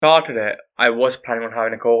started it, I was planning on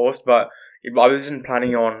having a co-host, but I wasn't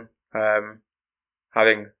planning on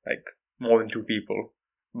having like more than 2 people.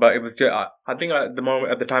 But it was just, I think at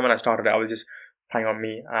the time when I started it, I was just planning on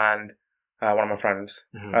me and one of my friends,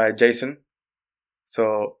 Jason.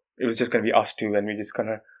 So it was just going to be us two, and we're just going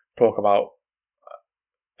to talk about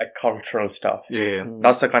like cultural stuff. Yeah.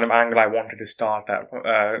 That's the kind of angle I wanted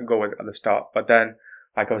to go with at the start. But then,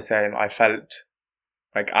 like I was saying, I felt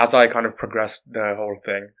like as I kind of progressed the whole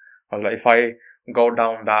thing, I was like, if I go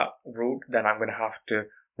down that route, then I'm going to have to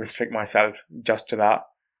restrict myself just to that.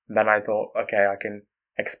 And then I thought, okay, I can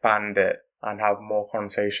expand it and have more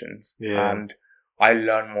conversations. Yeah. And I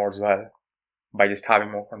learn more as well by just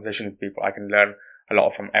having more conversations with people. I can learn a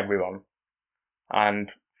lot from everyone.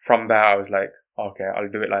 And from there, I was like, okay, I'll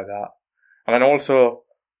do it like that. And then also,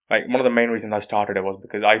 like, one of the main reasons I started it was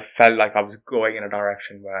because I felt like I was going in a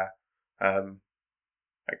direction where,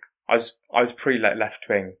 like, I was pretty like left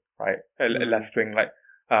wing, right? Left wing, like,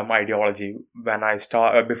 ideology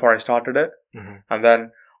before I started it. Mm-hmm. And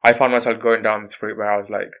then I found myself going down this route where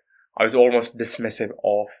I was almost dismissive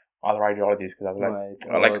of other ideologies, because I was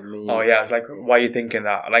I was like, why are you thinking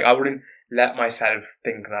that? Like, I wouldn't let myself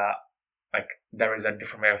think that, like, there is a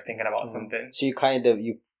different way of thinking about something. So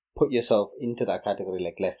you put yourself into that category,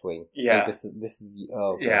 like left wing. Yeah. Like this is.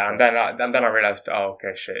 Oh, okay, yeah, okay. And then I realized,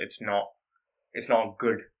 okay, shit, it's not a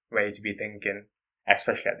good way to be thinking,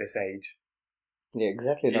 especially at this age. Yeah,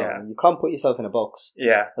 exactly. No, Yeah. you can't put yourself in a box.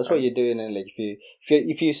 Yeah, that's what you're doing. And like,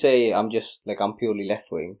 if you say I'm purely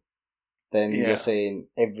left wing, then you're saying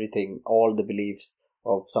everything, all the beliefs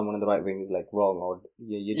of someone in the right wing is like wrong, or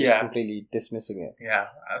you're just completely dismissing it. Yeah.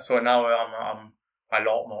 So now I'm a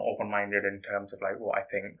lot more open-minded in terms of like what I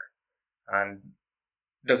think, and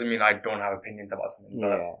doesn't mean I don't have opinions about something.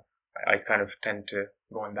 But I kind of tend to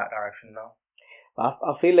go in that direction now.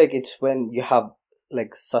 I feel like it's when you have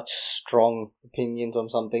like such strong opinions on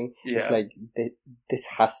something. Yeah. It's like this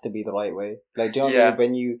has to be the right way. Like, do you know what I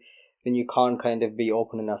mean? When you can't kind of be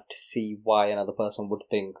open enough to see why another person would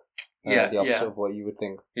think the opposite of what you would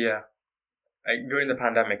think. Yeah. Like during the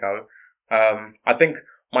pandemic, I think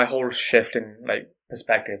my whole shift in like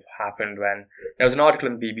perspective happened when there was an article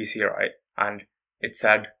in the BBC, right? And it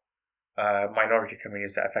said minority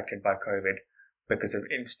communities are affected by COVID because of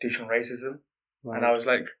institutional racism. Right. And I was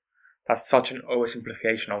like, that's such an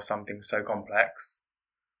oversimplification of something so complex.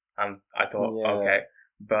 And I thought, okay,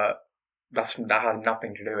 but that has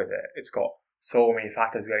nothing to do with it. It's got so many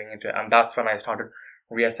factors going into it. And that's when I started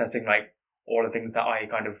reassessing like all the things that I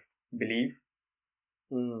kind of believe.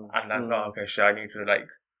 And that's okay, sure, I need to like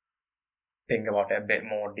think about it a bit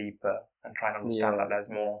more deeper and try and understand that there's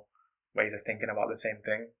more ways of thinking about the same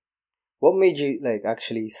thing. What made you like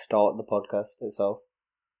actually start the podcast itself?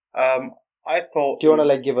 I thought. Do you want to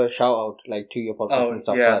like give a shout out like to your podcast and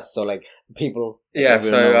stuff first, so like people? Yeah,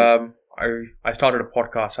 so I started a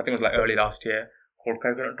podcast. I think it was like early last year, called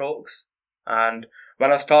Coconut Talks. And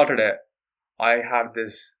when I started it, I had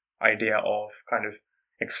this idea of kind of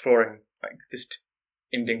exploring like just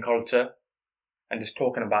Indian culture and just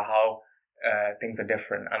talking about how things are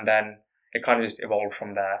different. And then it kind of just evolved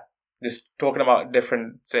from there. Just talking about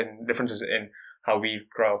differences in how we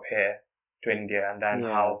grow up here to India, and then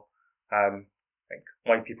how like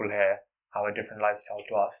white people here have a different lifestyle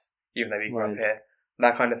to us, even though we grew up here,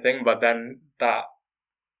 that kind of thing. But then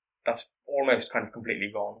that's almost kind of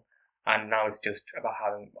completely gone, and now it's just about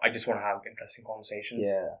I just want to have interesting conversations.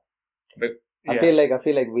 Yeah. But I feel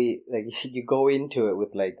like we like you go into it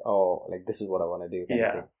with like, oh, like this is what I want to do, kind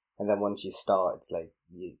of thing. And then once you start, it's like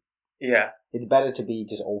it's better to be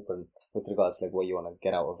just open with regards to like what you want to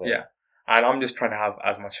get out of it. Yeah, and I'm just trying to have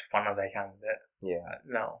as much fun as I can with it. Yeah.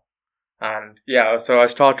 Now, and so I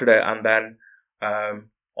started it, and then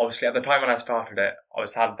obviously at the time when I started it, I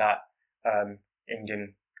had that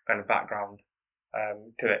Indian kind of background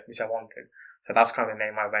to it, which I wanted. So that's kind of the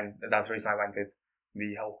name I went. That's the reason I went with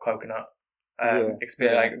the whole coconut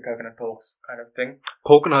experience, like Coconut Talks kind of thing.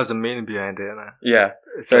 Coconut has a meaning behind it, isn't it? Yeah.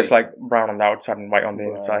 So it's like brown on the outside and white on the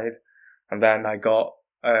inside. And then I got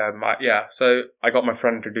so I got my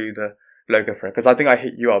friend to do the logo for it, because I think I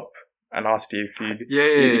hit you up and asked you if you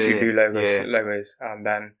do logos, and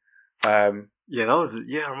then I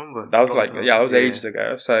remember that was that was ages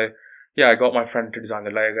ago. So I got my friend to design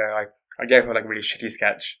the logo. I gave her like a really shitty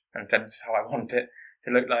sketch and said this is how I want it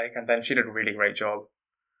to look like, and then she did a really great job.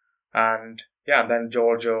 And then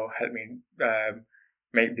Giorgio helped me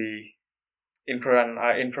make the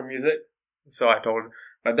intro music. So I told,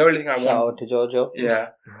 but the only thing I wanted. Shout out to Giorgio. Yeah.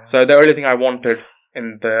 So the only thing I wanted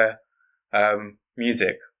in the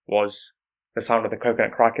music was the sound of the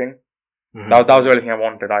coconut cracking. Mm-hmm. That was the only thing I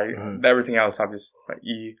wanted. Everything else, I just like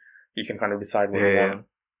you can kind of decide what you want.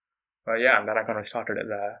 But yeah, and then I kind of started it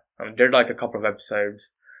there. I did like a couple of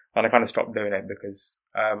episodes, and I kind of stopped doing it because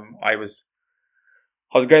I was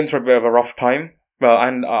going through a bit of a rough time. Well,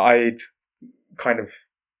 and I'd kind of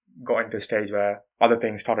got into a stage where other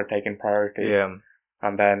things started taking priority. Yeah.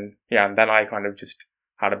 And then I kind of just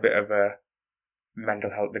had a bit of a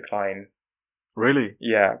mental health decline. Really?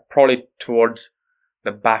 Yeah, probably towards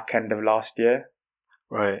the back end of last year.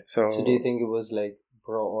 Right. So do you think it was like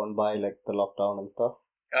brought on by like the lockdown and stuff?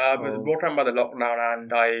 It was brought on by the lockdown,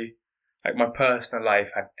 and my personal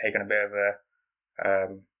life had taken a bit of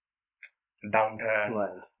a downturn.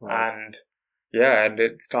 Right. And and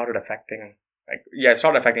it started affecting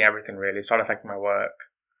everything really. It started affecting my work.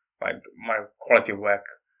 Like my quality of work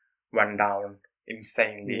went down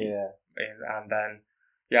insanely. Yeah. And then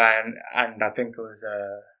and I think it was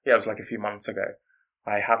it was like a few months ago.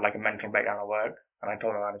 I had like a mental breakdown at work, and I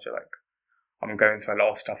told my manager like I'm going through a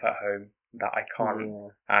lot of stuff at home that I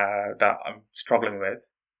can't that I'm struggling with.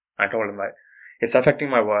 I told him like it's affecting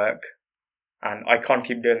my work, and I can't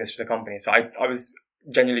keep doing this to the company. So I was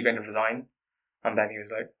genuinely going to resign, and then he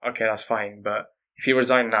was like, okay, that's fine, but if you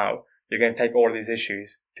resign now, you're going to take all of these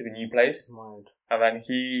issues to the new place. Right. And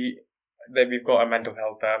then we've got a mental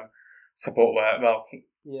health support work. Well,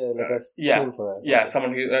 for it. Yeah,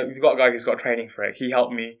 someone who we've got a guy who's got training for it. He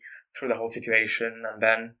helped me through the whole situation, and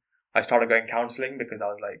then I started going counselling because I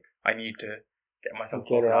was like, I need to get myself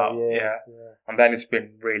sorted out. Yeah. And then it's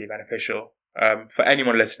been really beneficial. For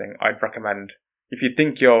anyone listening, I'd recommend if you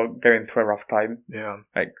think you're going through a rough time,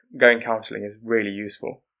 like going counselling is really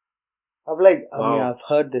useful. I've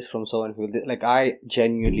heard this from someone who like I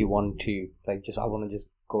genuinely want to I want to just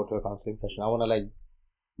go to a counselling session. I want to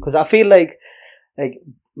because I feel like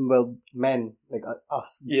men like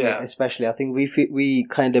us, especially. I think we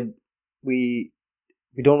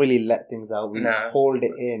don't really let things out. We hold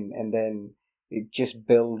it in, and then it just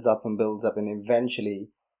builds up, and eventually,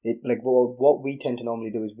 it what we tend to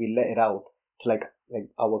normally do is we let it out to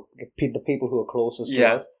the people who are closest to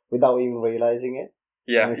us without even realizing it.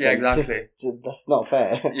 Yeah, exactly. That's not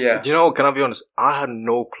fair. Yeah. You know, can I be honest? I had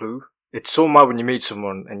no clue. It's so mad when you meet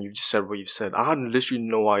someone and you've just said what you've said. I had literally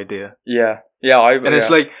no idea. Yeah. It's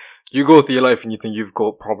like, you go through your life and you think you've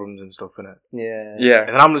got problems and stuff in it. Yeah. And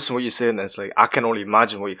then I'm listening to what you're saying, and it's like, I can only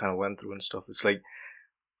imagine what you kind of went through and stuff. It's like,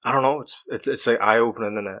 I don't know, it's like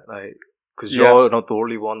eye-opening, isn't it? Like, cause you're not the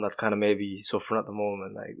only one that's kind of maybe suffering at the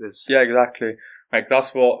moment. Like, this. Yeah, exactly. Like,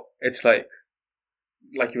 that's what it's like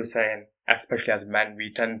you were saying, especially as men,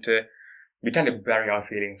 we tend to bury our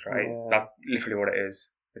feelings, right? Yeah. That's literally what it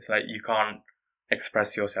is. It's like you can't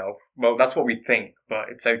express yourself. Well, that's what we think, but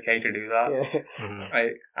it's okay to do that. Yeah.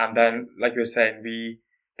 Right? And then, like you were saying, we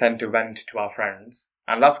tend to vent to our friends,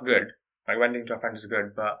 and that's good. Like, venting to our friends is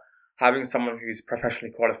good, but having someone who's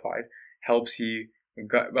professionally qualified helps to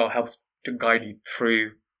guide you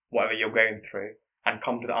through whatever you're going through and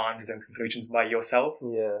come to the answers and conclusions by yourself.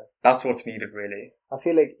 Yeah. That's what's needed, really. I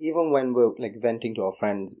feel like even when we're venting to our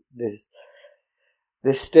friends, there's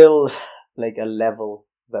still a level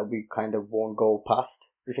that we kind of won't go past.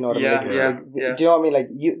 If you know what I mean? Yeah. Do you know what I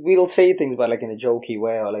mean? We'll say things but in a jokey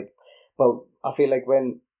way, or but I feel like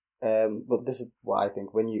when but this is what I think,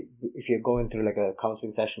 if you're going through a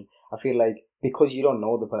counselling session, I feel like because you don't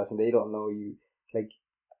know the person, they don't know you,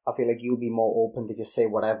 I feel like you'll be more open to just say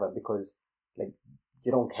whatever because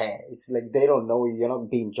you don't care. It's they don't know you. You're not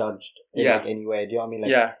being judged in any way. Do you know what I mean?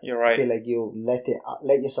 Yeah, you're right. I feel like you'll let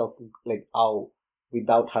yourself out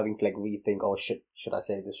without having to rethink. Oh, should I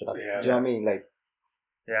say this? Should I? Do you know what I mean?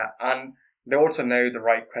 Yeah, and they also know the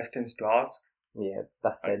right questions to ask. Yeah,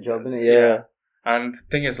 that's their job, isn't it? Yeah. And the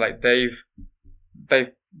thing is,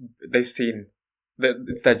 they've seen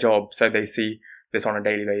it's their job, so they see this on a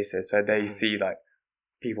daily basis. So they see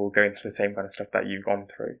people going through the same kind of stuff that you've gone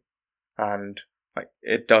through, and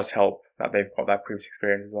it does help that they've got that previous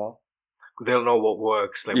experience as well. They'll know what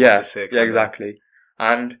works. What to say. Yeah, exactly.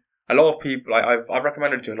 And a lot of people, I've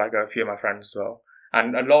recommended to a few of my friends as well.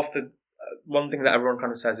 And a lot of the one thing that everyone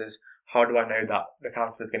kind of says is, how do I know that the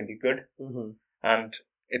counsellor is going to be good? Mm-hmm. And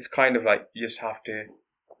it's kind of you just have to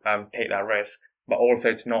take that risk. But also,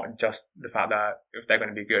 it's not just the fact that if they're going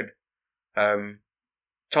to be good,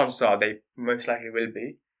 chances are they most likely will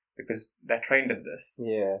be because they're trained in this.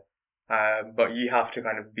 Yeah. But you have to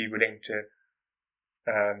kind of be willing to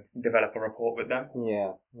develop a rapport with them.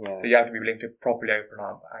 Yeah. So you have to be willing to properly open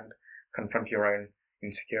up and confront your own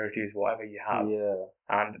insecurities, whatever you have. Yeah.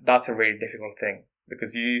 And that's a really difficult thing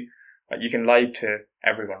because you can lie to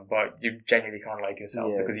everyone, but you genuinely can't lie to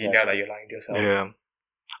yourself because you know that you're lying to yourself. Yeah.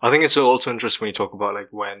 I think it's also interesting when you talk about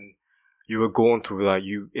when you were going through that,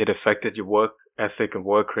 it affected your work ethic and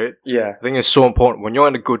work rate. Yeah. I think it's so important. When you're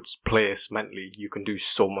in a good place mentally, you can do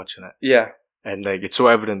so much in it. Yeah. And like, it's so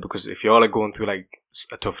evident because if you're like going through like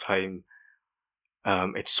a tough time,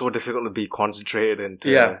 it's so difficult to be concentrated and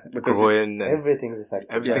to grow in. And everything's affected.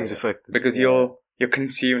 Everything's affected. Because you're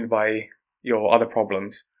consumed by your other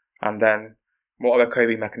problems, and then what other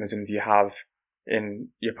coping mechanisms you have in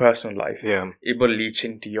your personal life, it will leach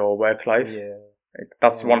into your work life. Yeah. Like,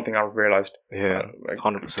 that's one thing I've realised. Yeah,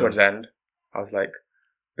 100%. Towards the end, I was like,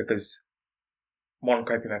 because one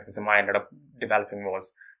coping mechanism I ended up developing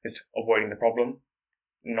was just avoiding the problem,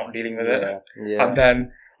 not dealing with it. Yeah. And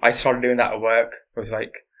then I started doing that at work. It was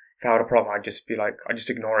like, if I had a problem, I'd just be like, I just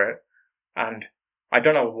ignore it. And I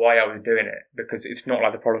don't know why I was doing it, because it's not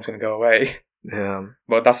like the problem's going to go away. Yeah.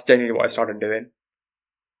 But that's genuinely what I started doing.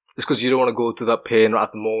 It's because you don't want to go through that pain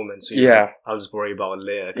at the moment. So I'll just worry about it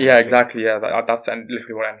later. Yeah, exactly. Yeah, that's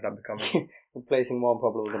literally what I ended up becoming. Replacing one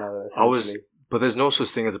problem with another. But there's no such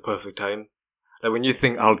thing as a perfect time. Like when you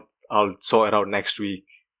think I'll sort it out next week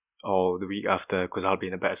or the week after because I'll be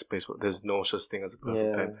in a better space, but there's no such thing as a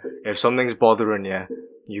perfect time. If something's bothering you,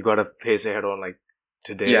 you gotta face it head on, like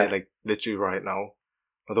today, like literally right now.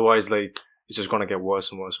 Otherwise, like, it's just gonna get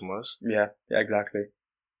worse and worse and worse. Yeah, exactly.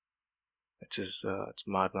 It's just, it's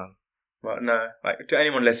mad, man. But no, like, to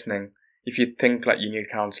anyone listening, if you think like you need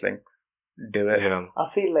counselling, do it. Yeah. I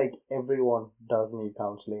feel like everyone does need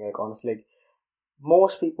counselling, like, honestly. Like,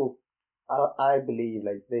 most people, I believe,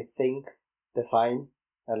 like, they think they're fine,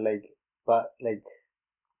 and like, but like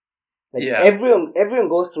everyone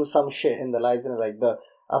goes through some shit in their lives, and like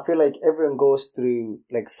I feel like everyone goes through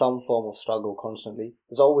like some form of struggle constantly.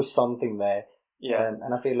 There's always something there. Yeah.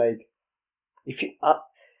 And I feel like if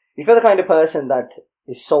you're the kind of person that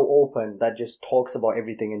is so open, that just talks about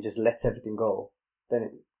everything and just lets everything go,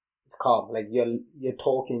 then it's calm. Like you're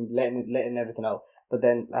talking, letting everything out. But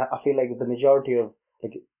then I feel like the majority of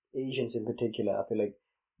like Asians in particular, I feel like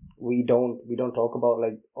we don't talk about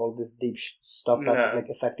like all this deep stuff that's like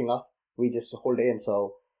affecting us. We just hold it in.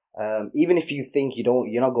 So even if you think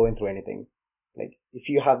you're not going through anything, like if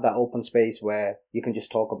you have that open space where you can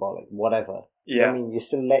just talk about like whatever, you know what I mean, you're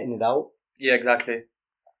still letting it out. Yeah, exactly.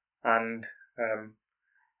 And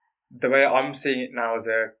the way I'm seeing it now is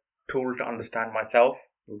a tool to understand myself.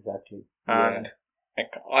 Exactly. And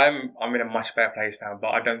like, I'm in a much better place now, but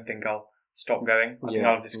I don't think I'll stop going. I think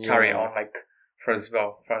I'll just carry it on like for as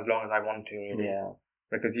long as I want to. Really. Yeah.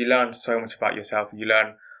 Because you learn so much about yourself. You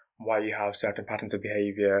learn why you have certain patterns of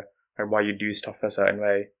behavior and why you do stuff a certain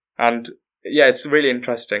way. And yeah, it's really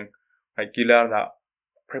interesting. Like you learn that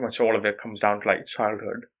pretty much all of it comes down to like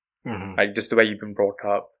childhood, like just the way you've been brought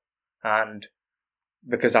up, and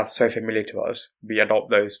because that's so familiar to us, we adopt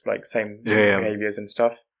those like same behaviors and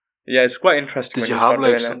stuff. Yeah, it's quite interesting. Did you have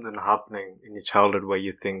like something happening in your childhood where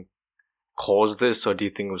you think caused this, or do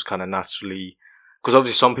you think it was kind of naturally? Because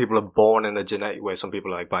obviously some people are born in a genetic way. Some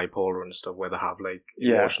people are like bipolar and stuff, where they have like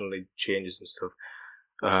emotional changes and stuff.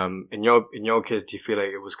 In your case, do you feel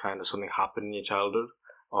like it was kind of something happened in your childhood?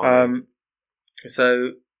 So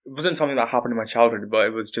it wasn't something that happened in my childhood, but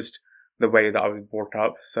it was just the way that I was brought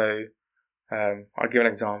up. So I'll give an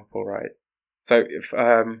example, right? So if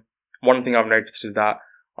one thing I've noticed is that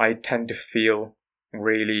I tend to feel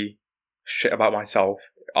really shit about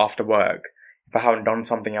myself after work if I haven't done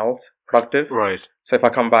something else productive. Right. So if I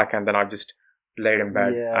come back and then I've just laid in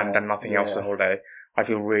bed and done nothing else the whole day, I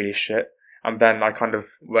feel really shit. And then I kind of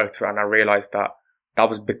worked through it and I realised that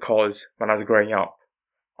was because when I was growing up,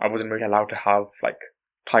 I wasn't really allowed to have like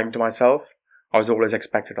time to myself. I was always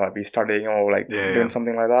expected to like be studying or like doing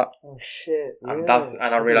something like that. Oh shit. And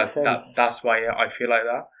I realised that's why I feel like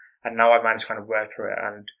that. And now I've managed to kind of work through it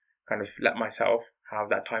and kind of let myself have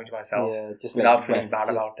that time to myself just without like feeling bad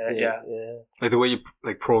about it. Yeah. Like the way you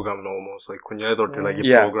like programmed almost, like when you're adult, like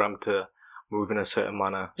you're programmed to move in a certain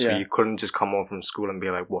manner. So you couldn't just come home from school and be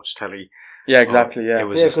like, watch telly. Yeah, exactly. Yeah.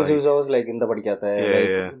 Because it was always like in the body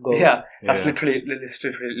Yeah. That's literally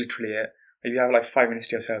it. If you have like 5 minutes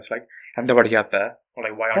to yourself, it's like, and nobody get there. Or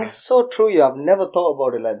like, why aren't That's so true. I've never thought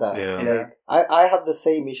about it like that. Yeah. Like, I have the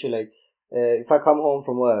same issue. Like, if I come home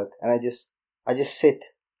from work and I just sit,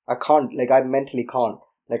 I can't, like, I mentally can't.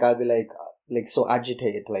 Like, I'll be like so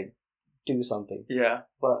agitated, like, do something. Yeah.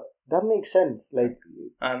 But that makes sense. Like,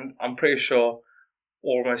 and I'm pretty sure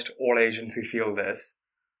almost all Asians who feel this,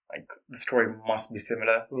 like, the story must be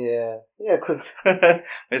similar. Yeah, because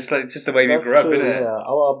it's just the way we grew up, isn't it? Yeah,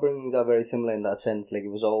 our upbringings are very similar in that sense. Like,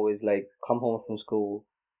 it was always like, come home from school,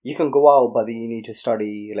 you can go out, but then you need to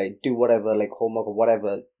study, like, do whatever, like, homework or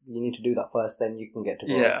whatever. You need to do that first, then you can get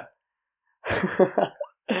to work. Yeah.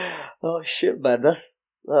 Oh shit, man, that's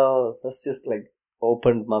Oh, that's just like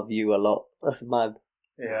opened my view a lot. That's mad.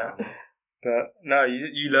 Yeah. But no,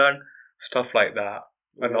 you learn stuff like that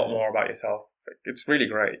a lot more about yourself. It's really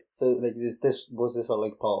great. So like was this all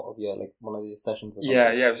like part of your like one of your sessions? Or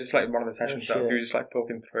yeah, it was just like one of the sessions that we were just like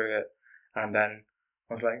talking through it, and then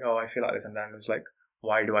I was like, oh, I feel like this, and then it was like,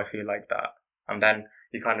 why do I feel like that? And then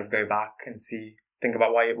you kind of go back and think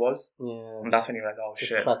about why it was. Yeah. And that's when you're like, oh just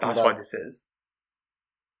shit, that's why this is.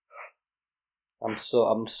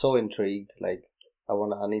 I'm so intrigued. Like I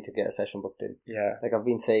need to get a session booked in. Yeah. Like I've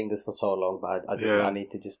been saying this for so long, but I need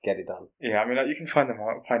to just get it done. Yeah, I mean, like, you can find it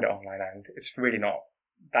online, and it's really not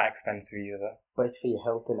that expensive either. But it's for your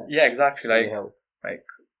health, isn't it? Yeah, exactly. It's for your health. Like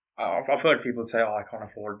I've heard people say, oh, I can't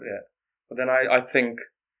afford it, but then I think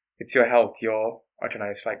it's your health. I don't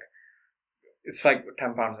know. It's like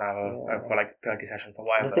 £10 an hour for like 30 sessions or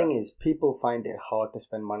whatever. The thing is, people find it hard to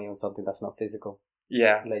spend money on something that's not physical.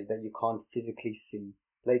 Yeah. Like that you can't physically see.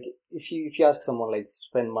 Like if you ask someone like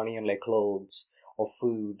spend money on like clothes or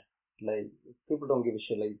food, like people don't give a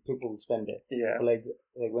shit. Like people will spend it. Yeah. But like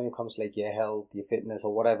when it comes to like your health, your fitness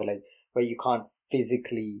or whatever, like where you can't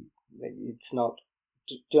physically, like it's not.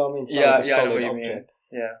 Do you know what I mean? It's not like a solid I know what you object.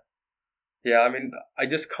 mean. Yeah. I mean, I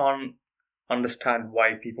just can't understand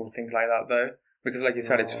why people think like that though, because like you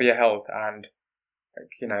said, it's for your health, and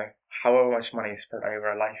like however much money is spread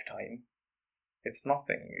over a lifetime, it's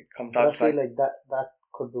nothing. It comes out. I feel like that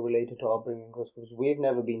could be related to upbringing because we've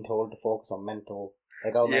never been told to focus on mental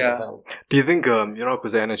health. Do you think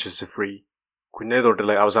because the NHS is free?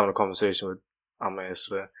 I was having a conversation with Amma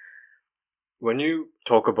yesterday. When you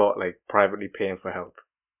talk about like privately paying for health,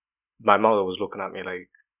 my mother was looking at me like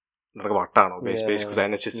about down basically because the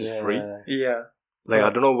NHS is free. Yeah. Like, I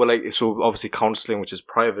don't know, but like, so obviously counselling, which is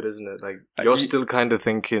private, isn't it? Like, you're still kind of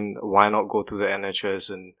thinking, why not go through the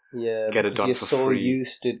NHS and get it done for free? You're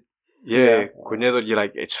so used to. Yeah, you're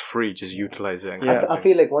like, it's free, just utilise it. I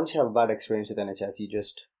feel like once you have a bad experience with NHS, you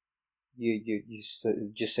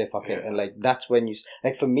just say fuck it, and like that's when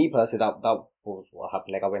like for me personally, that was what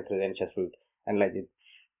happened. Like I went through the NHS route, and like it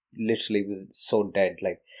literally was so dead.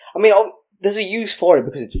 Like I mean, there's a use for it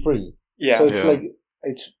because it's free. Yeah. So it's like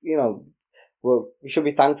it's well, we should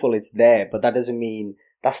be thankful it's there, but that doesn't mean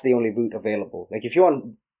that's the only route available. Like if you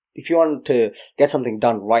want to get something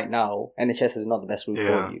done right now, NHS is not the best route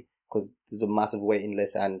for you because there's a massive waiting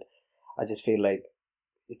list, and I just feel like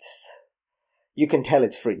you can tell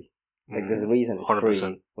it's free. Like there's a reason it's 100%.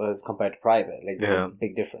 Free, whereas compared to private, like there's a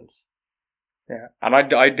big difference. Yeah, and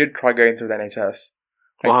I did try going through the NHS.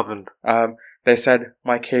 What happened? They said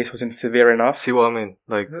my case wasn't severe enough. See what I mean?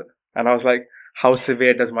 Like, and I was like, how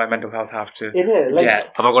severe does my mental health have to get?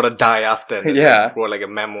 Have I got to die after? Or like a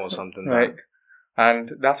memo or something. Right. And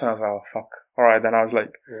that's when I was like, oh fuck. Alright, then I was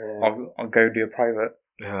like, I'll go do a private.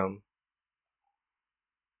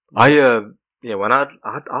 When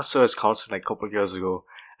I searched counselling like a couple of years ago,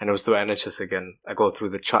 and it was through NHS again. I go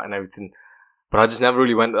through the chat and everything, but I just never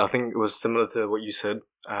really went. I think it was similar to what you said.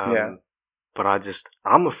 But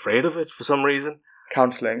I'm afraid of it for some reason.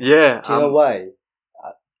 Counselling. Yeah. Do you know why?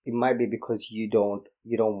 It might be because you don't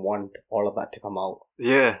want all of that to come out.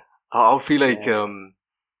 Yeah. I'll feel like,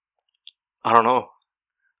 I don't know.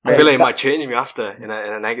 I feel like it might change me after in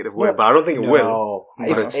a negative way, but I don't think it will.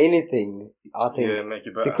 If anything, I think make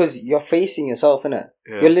you better. Because you're facing yourself, innit?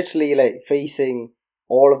 Yeah. You're literally like facing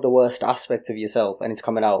all of the worst aspects of yourself, and it's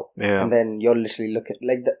coming out. Yeah. And then you're literally looking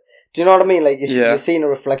like do you know what I mean? Like you're seeing a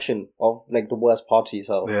reflection of like the worst parts of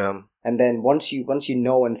yourself. Yeah. And then once you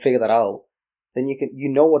know and figure that out, then you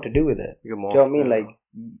know what to do with it. Do you know what I mean? Like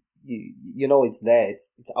you know it's there.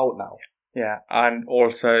 It's out now. Yeah, and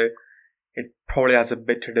also it probably has a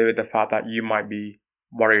bit to do with the fact that you might be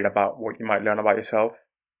worried about what you might learn about yourself.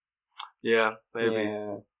 Yeah, maybe.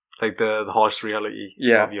 Yeah. Like the harsh reality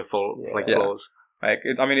of your flaws. Like,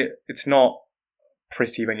 it's not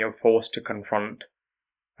pretty when you're forced to confront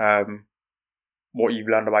what you've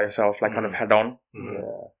learned about yourself, like kind of head on.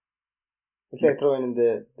 Yeah. It's like throwing in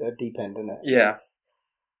the deep end, isn't it? Yeah.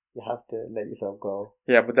 You have to let yourself go.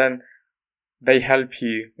 Yeah, but then they help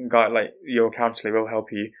you, like your counsellor will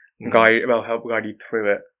help you, guide you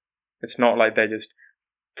through it. It's not like they just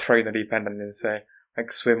throw you in the deep end and then say,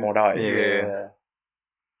 like, swim or die. Yeah.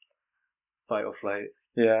 Fight or flight.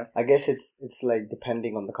 Yeah. I guess it's like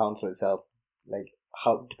depending on the counsellor itself, like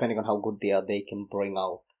depending on how good they are, they can bring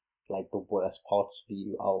out like the worst parts of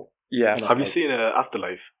you out. Yeah. Have you seen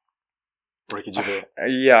Afterlife? Ricky Gervais.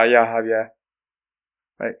 Yeah, I have.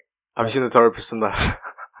 Like, have you seen the therapist in that?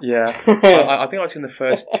 Yeah, I think I've seen the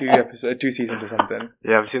first 2 seasons or something.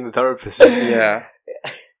 Yeah, I've seen the therapist. Yeah,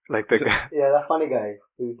 like the guy. Yeah, that funny guy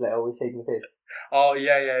who's like always taking the piss. Oh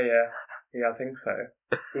yeah. Yeah, I think so.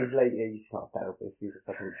 He's not a therapist. He's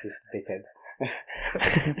a fucking just dickhead.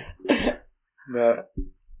 But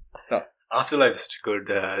Afterlife is such a good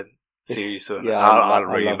series, so yeah, I'll I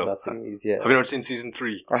really love love that series. Yeah, Have you not seen season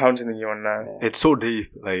 3? I haven't seen the new one now. Yeah. It's so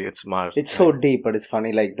deep, like it's mad. It's so deep, but it's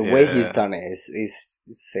funny. Like the way he's done it is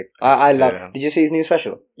sick. I love. Yeah. Did you see his new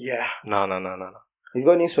special? Yeah. No. He's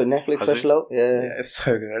got a new Netflix Has special out. Yeah. Yeah, it's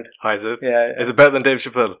so good. How is it? Yeah. Is it better than Dave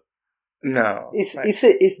Chappelle? No.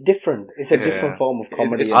 It's different. It's a different form of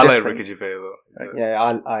comedy. It's I like different. Ricky Gervais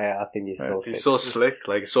though. I think he's so sick. He's so slick,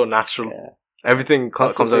 like so natural. Yeah. Everything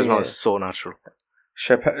That's comes the out of his thing, mouth so natural.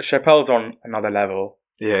 Chappelle's on another level.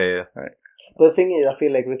 Yeah. But the thing is, I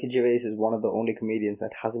feel like Ricky Gervais is one of the only comedians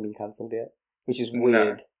that hasn't been cancelled yet, which is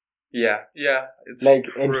weird. Yeah. It's Like,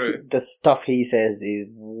 true. and the stuff he says is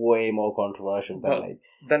way more controversial than But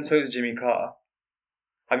then so is Jimmy Carr.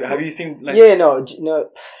 Have you seen like? Yeah, no,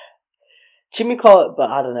 Jimmy Carr,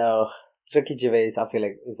 but I don't know. Ricky Gervais, I feel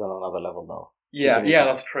like is on another level though. Yeah, Jimmy Carr.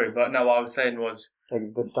 that's true. But no, what I was saying was, Like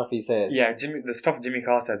the stuff he says. yeah, the stuff Jimmy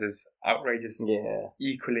Carr says is outrageous. Yeah.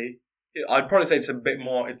 Equally, I'd probably say it's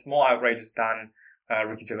more outrageous than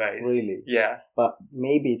Ricky Gervais. Really. Yeah. But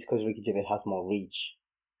maybe it's because Ricky Gervais has more reach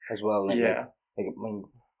as well. Like, Yeah. Like I mean,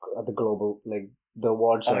 at the global, like the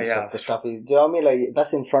awards and yeah, stuff, the stuff is. Do you know what I mean? Like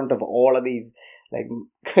that's in front of all of these like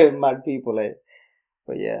mad people. Like,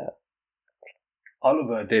 but yeah. I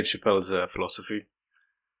love Dave Chappelle's philosophy,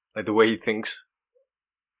 like the way he thinks.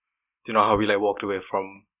 Do you know how he like walked away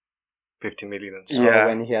from 50 million and stuff? Yeah.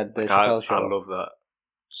 When he had the Like, Chappelle show. I love that.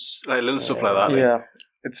 Like little stuff like that. Like, Yeah.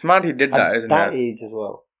 It's mad he did that, At isn't that it? age as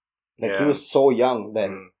well. Like he Yeah. was so young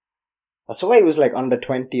then. I swear he was like under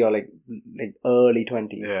 20 or like early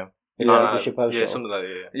 20s. Yeah. Like the Chappelle Yeah, show. something like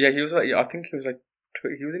that. Yeah, he was like. I think he was like.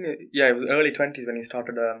 He was in. It was early 20s when he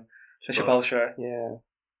started the Chappelle show. Yeah.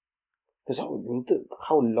 Because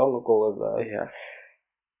how long ago was that? Yeah.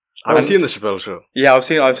 Have you seen the Chappelle show? Yeah, I've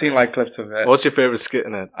seen like clips of it. What's your favorite skit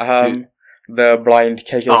in it? The blind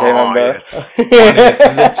KKK member. Yes. Funniest,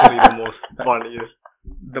 literally the most funniest.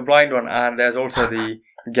 The blind one, and there's also the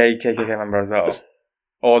gay KKK member as well.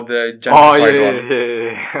 Or the Oh gentrified one.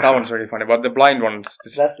 yeah. That one's really funny, but the blind one's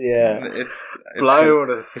just... It's Blind so,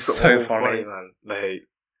 one is it's so funny. man. Like,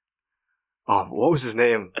 what was his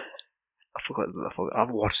name? I forgot.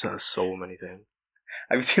 I've watched that so many times.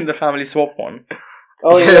 Have you seen the family swap one?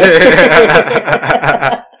 Oh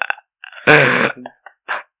yeah.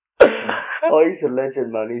 Oh, he's a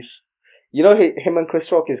legend, man. Him and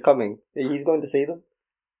Chris Rock is coming. He's going to see them.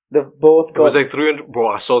 They've both It got... was like 300. Bro,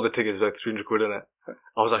 I saw the tickets. It was like 300 quid in it.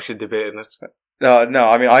 I was actually debating it. No,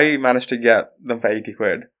 I mean, I managed to get them for 80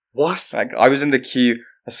 quid. What? Like, I was in the queue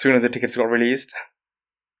as soon as the tickets got released.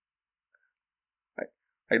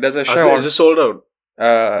 Like there's a show Is it sold out?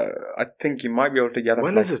 I think you might be able to get it.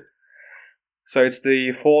 When is it? So it's the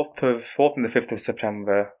 4th and the 5th of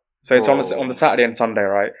September. So it's on the Saturday and Sunday,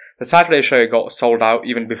 right? The Saturday show got sold out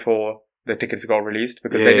even before the tickets got released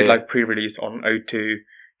because they did like pre-release on O2,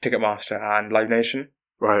 Ticketmaster and Live Nation.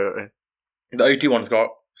 Right. The O2 ones got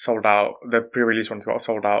sold out. The pre-release ones got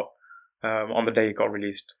sold out on the day it got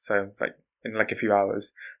released. So like in like a few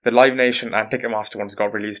hours. The Live Nation and Ticketmaster ones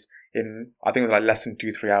got released in, I think it was like less than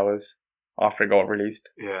 2-3 hours after it got released.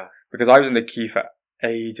 Yeah. Because I was in the queue for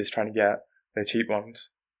ages trying to get the cheap ones.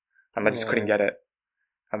 And I just couldn't get it.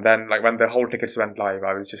 And then like when the whole tickets went live,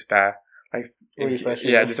 I was just there. Like, refreshing.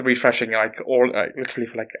 Yeah, just refreshing literally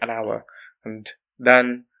for like an hour. And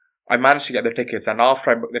then I managed to get the tickets. And after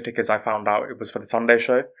I booked the tickets, I found out it was for the Sunday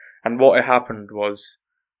show. And what had happened was,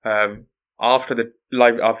 after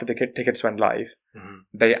the tickets went live,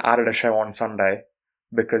 they added a show on Sunday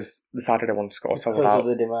because the Saturday ones got sold out. Because of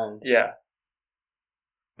the demand. Yeah.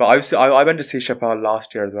 But I went to see Chappelle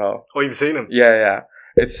last year as well. Oh, you've seen him? Yeah.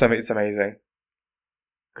 It's amazing.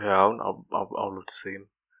 Yeah, I'll love to see him.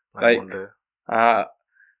 Like, one day.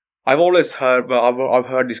 I've always heard, but I've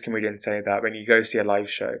heard these comedians say that when you go see a live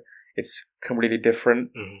show, it's completely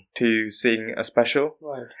different to seeing a special.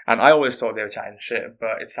 Right. And I always thought they were chatting shit,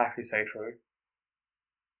 but it's actually so true.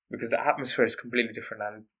 Because the atmosphere is completely different,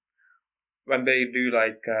 and when they do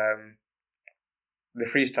like the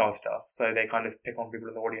freestyle stuff, so they kind of pick on people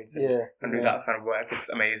in the audience and do that kind of work, it's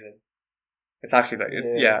amazing. It's actually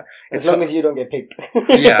like, as long as you don't get picked.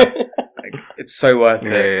 Yeah. Like, it's so worth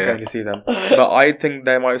it Yeah. going to see them. But I think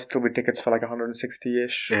there might still be tickets for like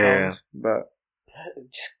 160-ish pounds. But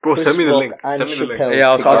Bro, send me the link. Send me the link. yeah,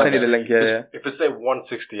 I'll send you the link. Yeah. If it's like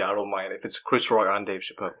 160, I don't mind. If it's Chris Rock and Dave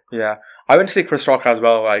Chappelle. Yeah. I went to see Chris Rock as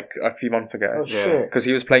well, like a few months ago. Oh shit! Because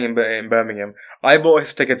he was playing in Birmingham. I bought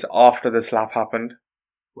his tickets after the slap happened.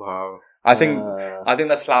 Wow. I think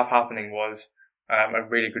the slap happening was a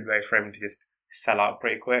really good way for him to just sell out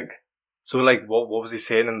pretty quick. So, like, what was he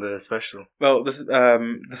saying in the special? Well,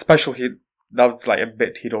 the special, that was like a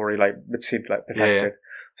bit he'd already like perfected. Yeah.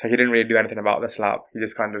 So he didn't really do anything about the slap. He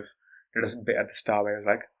just kind of did a bit at the start where he was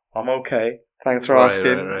like, I'm okay. Thanks for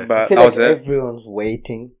asking. Right. But I feel that like was it. everyone's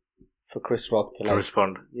waiting for Chris Rock to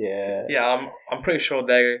respond. Yeah. Yeah, I'm pretty sure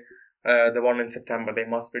they, the one in September, they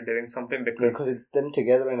must be doing something because it's them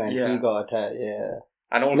together and then he got attacked. Yeah.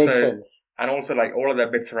 And also, makes sense. And also, like, all of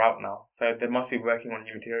their bits are out now, so they must be working on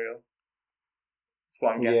new material. That's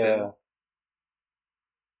what I'm guessing. Yeah.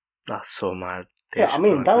 That's so mad. Yeah, I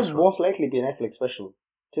mean, that would most likely be a Netflix special.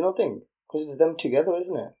 Do you not think? Because it's them together,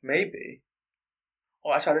 isn't it? Maybe.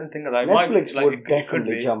 Oh, actually, I didn't think of that. Netflix would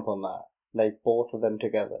definitely jump on that. Like, both of them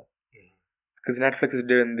together. Because Netflix is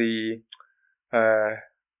doing the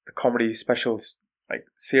comedy specials, like,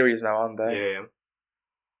 series now, aren't they? Yeah.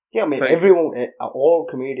 Yeah, I mean, everyone, all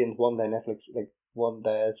comedians want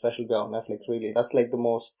their special go on Netflix, really. That's, like, the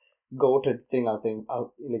most goated thing, I think,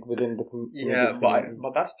 like, within the community. Yeah,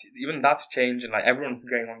 but that's changing. Like, everyone's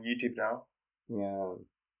going on YouTube now. Yeah.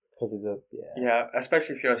 Because it's Yeah,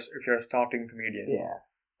 especially if you're a starting comedian. Yeah.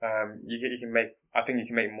 You can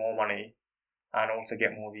make more money and also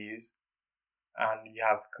get more views. And you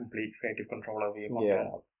have complete creative control over your content.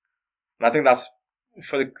 Yeah. And I think that's,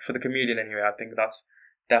 for the comedian anyway, I think that's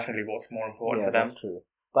definitely what's more important for them. Yeah, that's true.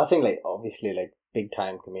 But I think, like, obviously, like, big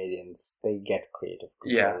time comedians, they get creative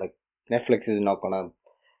control. Yeah. Like, Netflix is not gonna,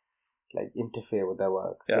 like, interfere with their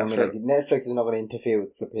work. Yeah, you know what I mean? Like, Netflix is not gonna interfere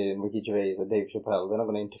with flipping Ricky Gervais or Dave Chappelle. They're not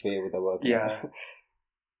gonna interfere with their work. Yeah.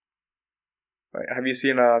 Right. Have you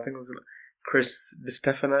seen, I think it was Chris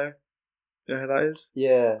DiStefano? You know who that is?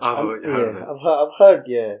 Yeah. I've heard,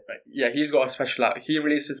 yeah. Yeah, he's got a special out. He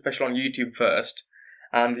released a special on YouTube first,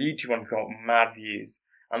 and the YouTube one's got mad views.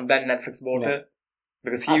 And then Netflix bought it.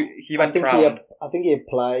 Because he went round. I think he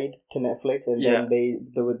applied to Netflix, and then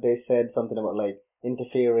they said something about, like,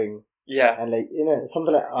 interfering. Yeah. And, like, you know,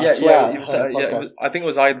 something like, I think it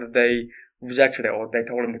was either they rejected it or they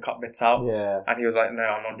told him to cut bits out. Yeah. And he was like, no,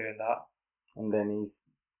 I'm not doing that. And then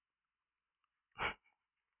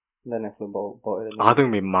then Netflix bought it. I think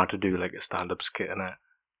it'd be mad to do, like, a stand-up skit, innit?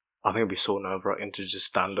 I think it'd be so nerve-wracking to just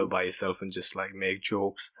stand up by yourself and just, like, make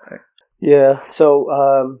jokes. Yeah, so,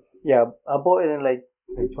 I bought it in, like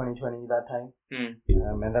 2020 that time.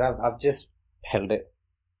 And then I've just held it.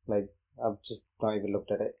 Like, I've just not even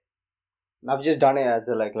looked at it. And I've just done it as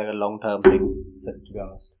a long-term thing, to be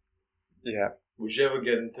honest. Yeah. Would you ever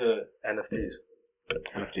get into NFTs?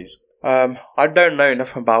 I don't know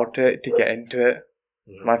enough about it to get into it.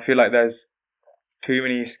 And I feel like there's too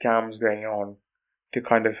many scams going on to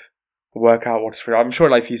kind of work out what's real. I'm sure,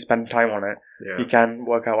 like, if you spend time on it, you can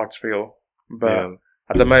work out what's real. But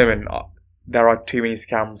at the moment, there are too many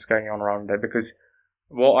scams going on around it, because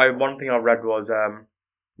one thing I read was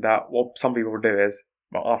that what some people do is,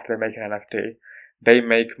 after they make an NFT, they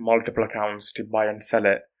make multiple accounts to buy and sell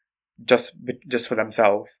it just for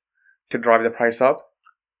themselves to drive the price up.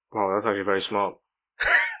 Wow, that's actually very smart.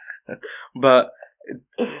 but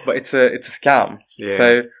it's a scam. Yeah.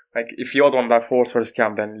 So, like, if you're the one that falls for a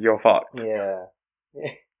scam, then you're fucked. Yeah.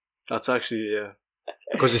 That's actually,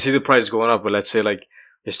 because you see the price going up, but let's say, like,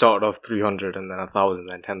 it started off 300 and then 1,000,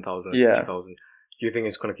 then 10,000, 50,000. You think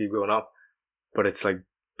it's going to keep going up, but it's, like,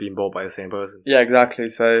 being bought by the same person. Yeah, exactly.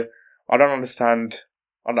 So, I don't understand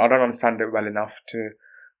it well enough to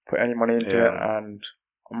put any money into it, and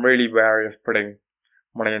I'm really wary of putting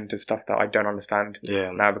money into stuff that I don't understand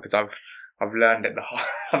now, because I've learned it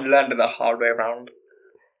the hard way around.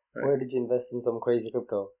 Where did you invest in some crazy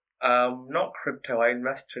crypto? Not crypto. I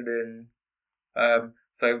invested in.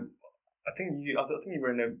 So I think you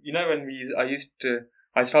were in a. You know,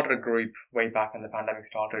 I started a group way back when the pandemic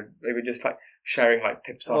started. We were just, like, sharing, like,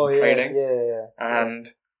 tips on trading. Yeah. And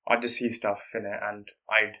I'd just see stuff in it and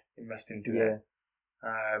I'd invest into it.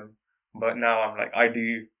 But now I'm like, I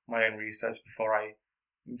do my own research before I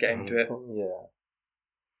get into it. Yeah.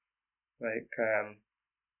 Like,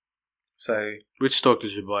 so. Which stock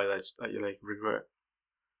did you buy that you, like, regret?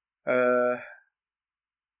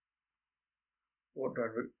 What do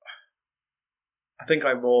I think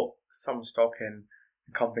I bought some stock in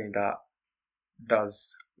a company that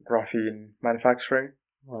does graphene manufacturing.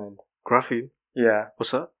 Right. Graphene? Yeah.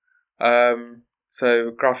 What's that?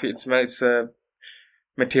 So graphene, it's a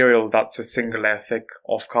material that's a single layer thick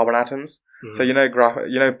of carbon atoms. Mm-hmm. So you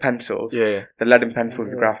know pencils. Yeah. The lead in pencils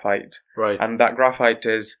is graphite. Right. And that graphite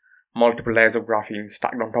is multiple layers of graphene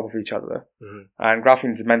stacked on top of each other. Mm-hmm. And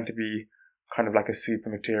graphene is meant to be kind of like a super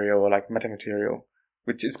material or like metamaterial,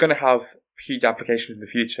 which is going to have huge applications in the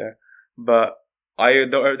future. But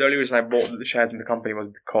the only reason I bought the shares in the company was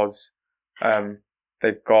because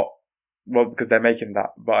because they're making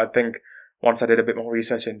that. But I think once I did a bit more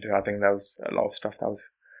research into it, I think there was a lot of stuff that was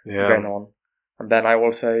going on. And then I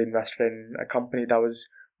also invested in a company that was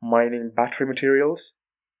mining battery materials,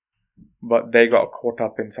 but they got caught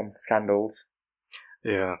up in some scandals.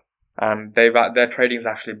 Yeah. And their trading's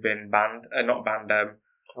actually been banned, not banned.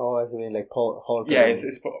 As in like hold. Yeah,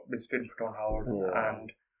 it's been put on hold. Yeah.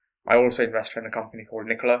 And I also invested in a company called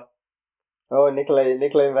Nikola. Oh,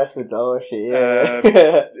 Nikola Investments. Oh shit, yeah.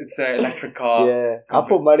 It's an electric car. Yeah, I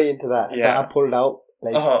put money into that. Yeah, I pulled out.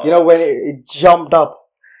 Like you know when it jumped up.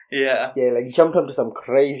 Yeah. Yeah, like jumped up to some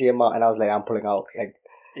crazy amount, and I was like, I'm pulling out. Like.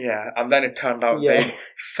 Yeah, and then it turned out they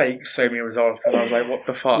faked so many results, and I was like, what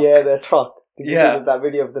the fuck? Yeah, the truck. Did you see that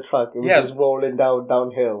video of the truck? It was just rolling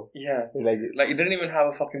downhill. Yeah. Like it didn't even have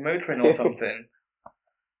a fucking motor in or something.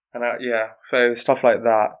 And so stuff like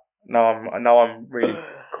that. Now I'm really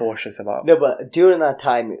cautious about. No, but during that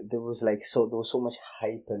time there was so much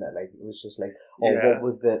hype in it. Like it was just like,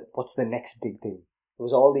 what's the next big thing? It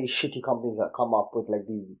was all these shitty companies that come up with like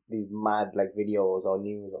these mad like videos or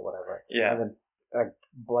news or whatever. Yeah. And then like a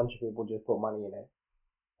bunch of people just put money in it.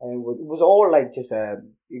 And it was all like just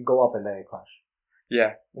you go up and then it crash.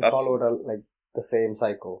 Yeah, it followed like the same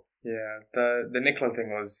cycle. Yeah, the Nikola thing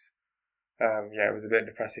was, it was a bit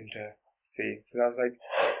depressing to see. Because I was like,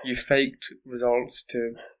 you faked results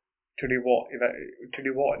to do what? To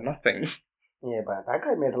do what? Nothing. Yeah, but that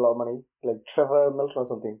guy made a lot of money, like Trevor Milton or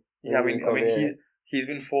something. Yeah, I mean, he's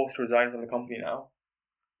been forced to resign from the company now.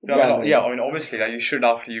 I mean, obviously, like, you should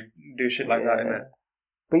after you do shit like that, innit?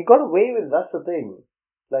 But he got away with it. That's the thing.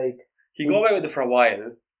 Like he got away with it for a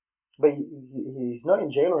while. But he's not in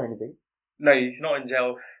jail or anything. No, he's not in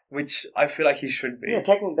jail, which I feel like he should be. Yeah,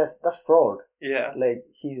 technically that's fraud. Yeah. Like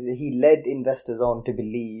he led investors on to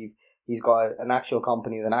believe he's got an actual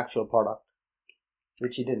company with an actual product,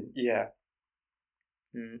 which he didn't. Yeah.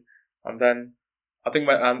 And then I think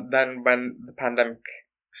when the pandemic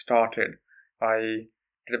started, I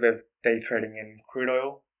did a bit of day trading in crude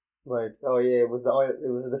oil. Right. Oh yeah, it was the oil. It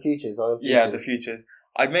was the futures. Oil futures. Yeah, the futures.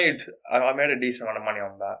 I made a decent amount of money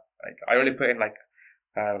on that. Like I only put in like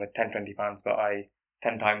 10-20 pounds, but I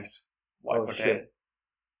 10 times what I put in,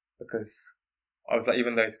 because I was like,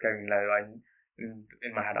 even though it's going low, in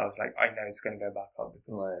my head I was like, I know it's going to go back up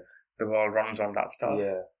because the world runs on that stuff.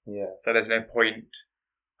 Yeah. So there's no point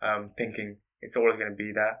thinking it's always going to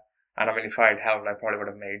be there. And I mean, if I had held, I probably would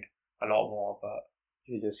have made a lot more. But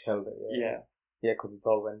you just held it. Yeah. Yeah, because it's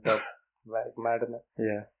all went up like mad, isn't it?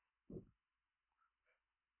 Yeah.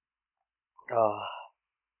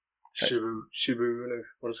 Shibu,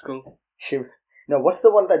 what is it called? No, what's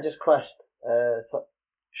the one that just crashed?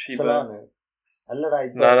 Solana.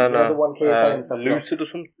 No. The one KSI and stuff. Lucid or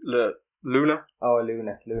something? Luna? Oh,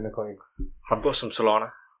 Luna coin. I've got some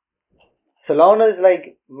Solana. Solana is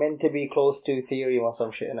like meant to be close to Ethereum or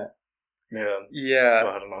some shit, innit? Yeah.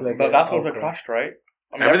 Like but that's also crashed, right?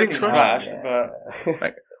 I mean, everything's crashed.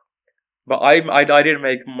 But I did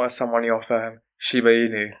make some money off Shiba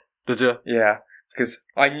Inu. Did you? Yeah, because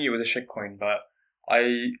I knew it was a shit coin, but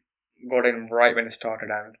I got in right when it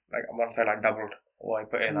started, and like once I doubled what I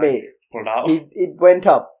put in, I pulled out. It went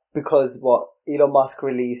up because what Elon Musk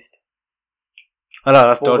released. Hello,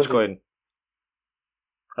 that's Dogecoin.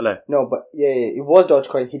 Hello. No, but it was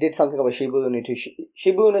Dogecoin. He did something about Shiba Inu too.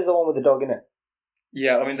 Shiba Inu is the one with the dog in it.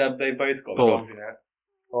 Yeah, I mean they both got the dogs in it.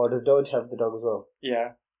 Or does Doge have the dog as well?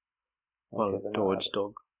 Yeah. Well, Doge's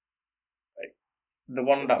dog. The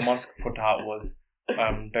one that Musk put out was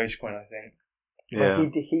Dogecoin, I think. Yeah.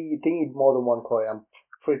 But he think he'd more than one coin. I'm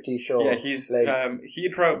pretty sure. Yeah, he's he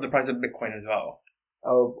drove up the price of Bitcoin as well.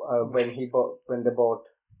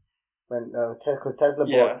 Because Tesla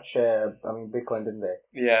bought Bitcoin, didn't they?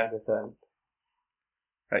 Yeah.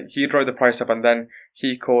 Right, he drove the price up, and then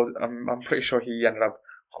he caused. I'm pretty sure he ended up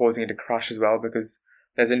causing it to crash as well, because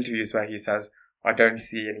there's interviews where he says, "I don't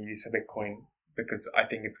see any use for Bitcoin because I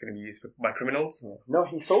think it's going to be used by criminals." No,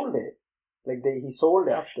 he sold it. He sold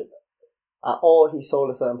it after, or he sold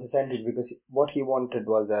a certain percentage, because what he wanted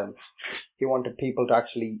was he wanted people to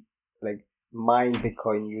actually mine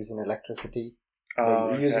Bitcoin using electricity.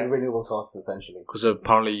 Using renewable sources, essentially. Because it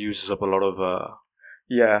apparently uses up a lot of...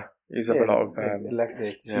 uses up a lot of...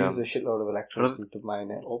 uses a shitload of electricity to mine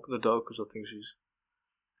it. Open the door, because I think she's...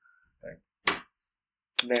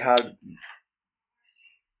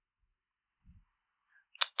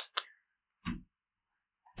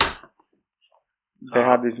 They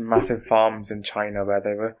had these massive farms in China where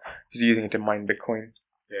they were just using it to mine Bitcoin.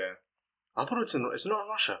 Yeah. I thought it's not in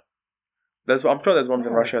Russia. I'm sure there's ones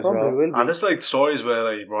in Russia as well. And there's like stories where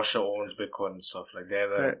like Russia owns Bitcoin and stuff. Like they're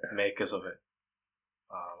the makers of it.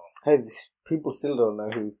 Hey, people still don't know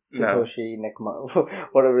who Satoshi Nakamoto,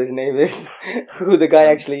 whatever his name is, who the guy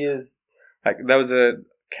actually is. Like there was a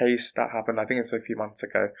case that happened, I think it's a few months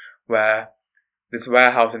ago, where this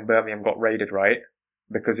warehouse in Birmingham got raided, right?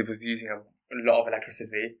 Because it was using a lot of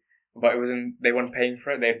electricity, but they weren't paying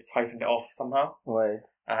for it. They'd siphoned it off somehow. Right.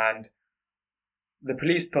 And the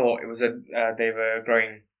police thought it was they were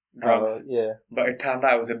growing drugs. Yeah. But it turned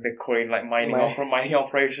out it was a Bitcoin mining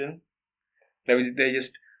operation. They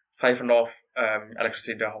just siphoned off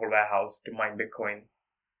electricity to a whole warehouse to mine Bitcoin.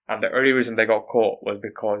 And the only reason they got caught was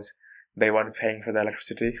because they weren't paying for the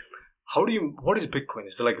electricity. What is Bitcoin?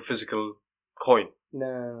 Is it like a physical coin?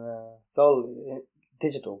 No. It's all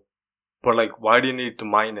digital. But like, why do you need to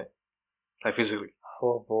mine it? Like physically?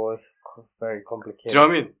 Oh, bro, it's very complicated. Do you know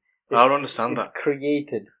what I mean? I don't understand that. It's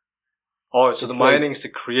created. Oh, so the mining is to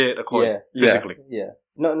create a coin physically? Yeah.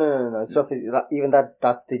 No. It's not physical.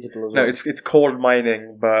 That's digital as well. No, it's called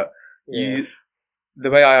mining, but the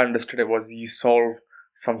way I understood it was you solve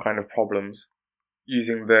some kind of problems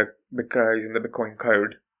using the Bitcoin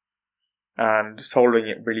code, and solving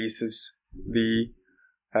it releases the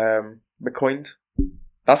Bitcoins.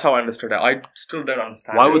 That's how I understood it. I still don't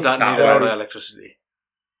understand. Why would that need a lot of electricity?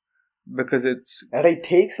 Because and it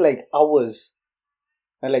takes like hours,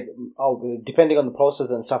 and like depending on the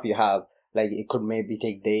process and stuff you have, like it could maybe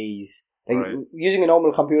take days. Like using a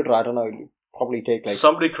normal computer, I don't know, it'd probably take like.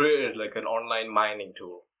 Somebody created like an online mining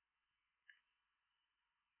tool.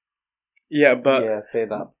 Yeah, but say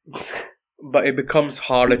that. But it becomes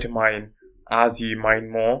harder to mine as you mine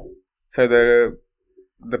more. So the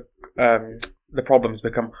problems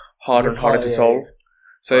become harder and harder to solve.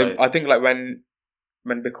 So I think like when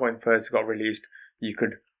Bitcoin first got released, you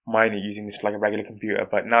could mine it using just like a regular computer,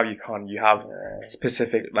 but now you can't. You have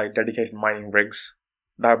specific like dedicated mining rigs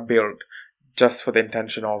that are built just for the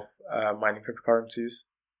intention of mining cryptocurrencies.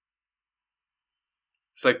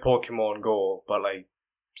 It's like Pokemon Go, but like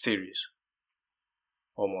serious.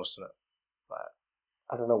 Almost, isn't it?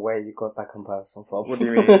 I don't know where you got that comparison from. What do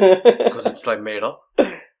you mean? Because it's like made up.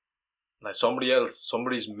 Like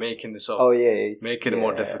somebody's making this up. Oh yeah, making it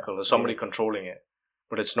more difficult. There's somebody controlling it,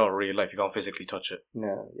 but it's not real life. You can't physically touch it.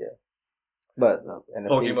 No, but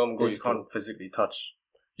Pokemon Go, you can't physically touch.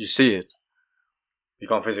 You see it. You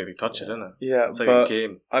can't physically touch it, isn't it? Yeah, it's like a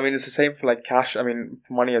game. I mean, it's the same for like cash. I mean,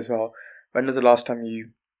 for money as well. When was the last time you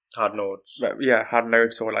had notes? Had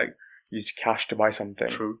notes or like used cash to buy something?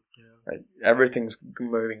 True. Yeah. Like everything's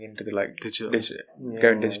moving into the like digital.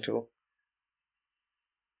 Going digital.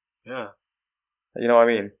 Yeah. You know what I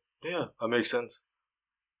mean? Yeah, that makes sense.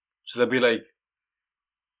 So they'd be like,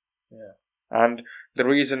 And the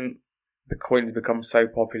reason the coins become so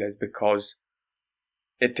popular is because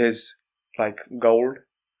it is like gold,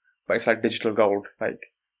 but it's like digital gold.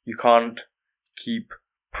 Like you can't keep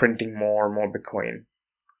printing more and more Bitcoin.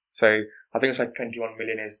 So I think it's like 21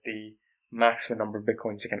 million is the maximum number of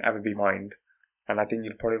Bitcoins that can ever be mined. And I think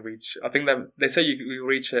you'll probably reach, I think that they say you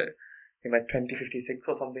reach it in like 2056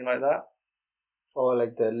 or something like that. Or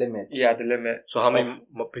like the limit. Yeah, the limit. So how many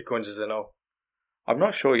Bitcoins is there now? I'm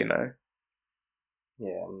not sure, you know.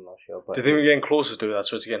 Yeah, I'm not sure. But do you think we're getting closer to that,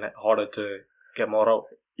 so it's getting harder to get more out?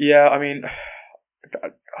 Yeah, I mean,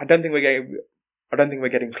 I don't think we're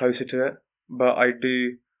getting closer to it, but I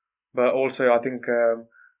do. But also, I think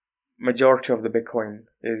majority of the Bitcoin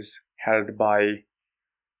is held by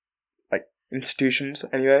like institutions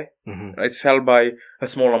anyway. Mm-hmm. It's held by a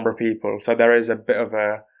small number of people, so there is a bit of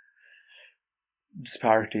a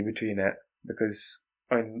disparity between it, because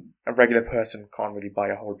I mean, a regular person can't really buy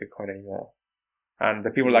a whole Bitcoin anymore, and the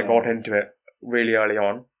people that got into it really early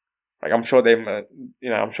on, like I'm sure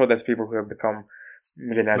I'm sure there's people who have become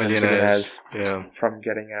millionaires from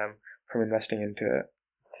getting from investing into it.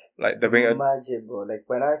 Like imagine, bro. Like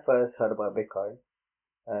when I first heard about Bitcoin,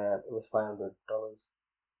 it was $500,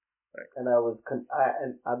 and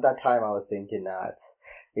and at that time I was thinking,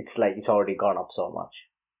 it's like it's already gone up so much,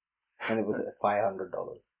 and it was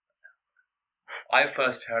 $500. I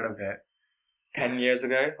first heard of it 10 years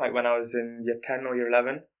ago, like when I was in year 10 or year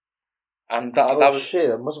 11, and that was shit.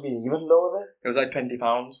 It must have been even lower then. It was like £20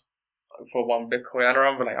 for one Bitcoin. And I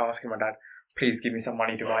remember like asking my dad, "Please give me some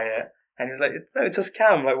money to buy it." And he was like, "It's a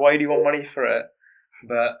scam. Like, why do you want money for it?"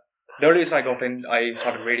 But the only reason I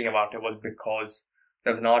started reading about it was because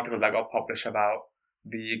there was an article that got published about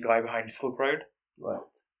the guy behind Silk Road. Right.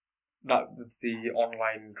 That's the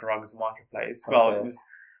online drugs marketplace. Okay. Well, it was,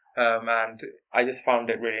 and I just found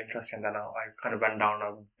it really interesting. Then I kind of went down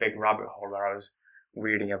a big rabbit hole where I was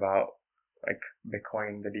reading about like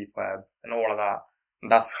Bitcoin, the deep web, and all of that.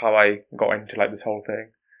 And that's how I got into like this whole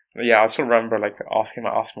thing. But yeah, I still remember like asking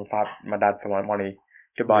my dad for my money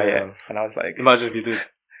to buy it, and I was like, imagine if you did.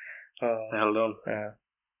 Held on. Yeah.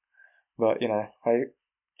 But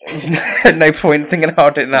no point thinking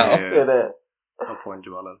about it now. Yeah. No point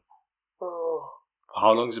dwelling.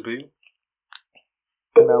 How long's it been?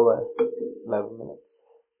 An hour, 11 minutes.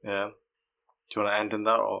 Yeah. Do you want to end in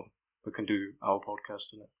that, or we can do our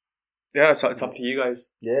podcast in it? Yeah, so it's up to you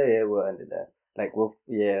guys. Yeah, we'll end it there. Like,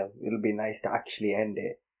 it'll be nice to actually end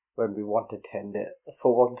it when we wanted to end it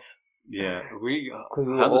for once. Yeah, we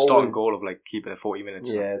had the starting goal of like keeping it 40 minutes.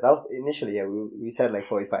 Yeah, that was initially. Yeah, we said like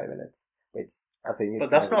 45 minutes. I think it's. But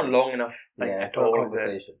that's not long enough. Like, for a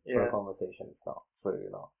conversation. For a conversation, it's not. It's really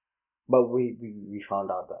not. But we found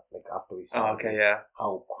out that like after we started,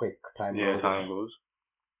 how quick time goes. Yeah, time goes.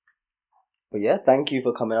 But yeah, thank you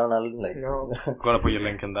for coming on, Alan. Like, I'm gonna put your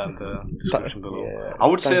link in that in the description below. Yeah. I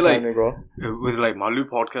would say like with like Malu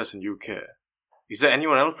podcast in UK, is there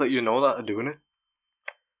anyone else that you know that are doing it?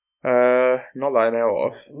 Not that I know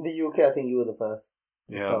of. In the UK, I think you were the first.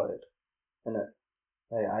 Started.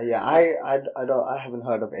 I haven't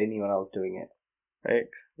heard of anyone else doing it.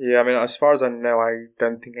 Like, yeah, I mean, as far as I know, I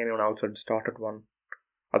don't think anyone else had started one.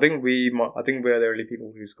 I think we're the only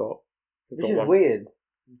people who's got. Which is weird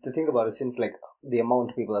to think about it, since like the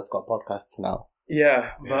amount of people that's got podcasts now.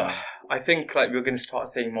 Yeah, but I think like we're going to start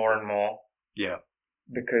seeing more and more. Yeah.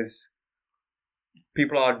 Because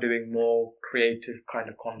people are doing more creative kind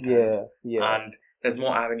of content. Yeah. And there's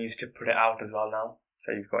more avenues to put it out as well now.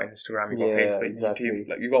 So you've got Instagram, you've got Facebook, YouTube.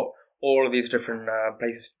 Like you've got all of these different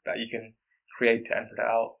places that you can create and put it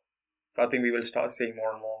out. So I think we will start seeing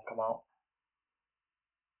more and more come out.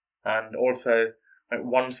 And also, like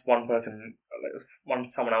once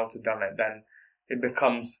once someone else has done it, then it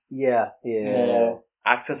becomes more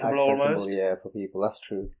accessible almost. Yeah, for people. That's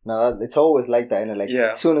true. No, it's always like that, isn't it? Like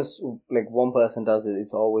as soon as like one person does it,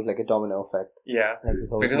 it's always like a domino effect. Yeah. Like,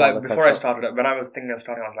 because like before I started it, when I was thinking of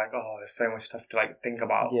starting, I was like, oh, there's so much stuff to like think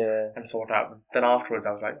about and sort out. But then afterwards,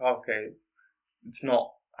 I was like, oh, okay, it's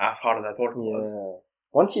not as hard as I thought it was.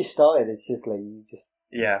 Once you start it, it's just like you just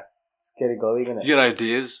get it going. You get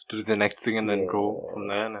ideas to do the next thing and then go from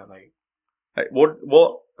there. And like what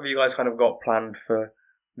have you guys kind of got planned for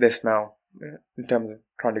this now in terms of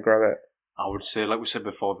trying to grow it? I would say, like we said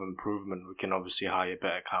before, the improvement. We can obviously hire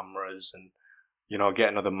better cameras and get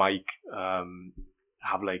another mic.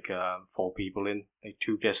 Have like 4 people in, like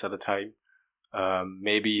 2 guests at a time.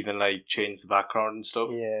 Maybe even like change the background and stuff.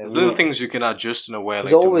 Yeah, there's little things you can adjust in a way, like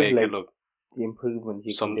to make it look. The improvements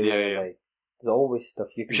you can do. Like, there's always stuff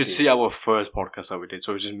you can do. You should see our first podcast that we did.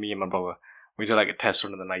 So it was just me and my brother. We did like a test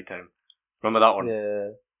run in the night time. Remember that one? Yeah.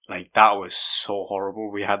 Like that was so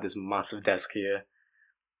horrible. We had this massive desk here.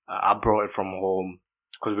 I brought it from home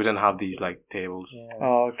because we didn't have these like tables. Yeah.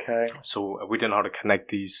 Oh, okay. So we didn't know how to connect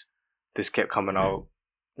these. This kept coming out.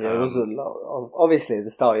 Yeah, it was a lot. Obviously, at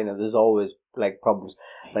the start, there's always like problems.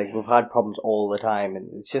 Like we've had problems all the time, and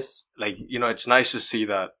it's just like it's nice to see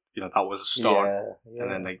that that was a start,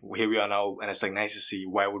 and then like here we are now, and it's like nice to see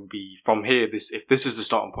where it would be from here. If this is the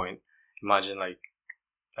starting point, imagine like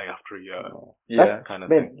after a year, that's kind of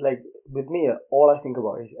thing. Thing. Like with me, all I think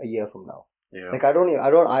about is a year from now. Yeah, like I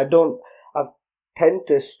tend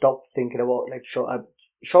to stop thinking about like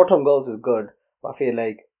short-term goals is good, but I feel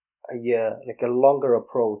like a year, like a longer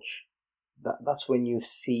approach, that's when you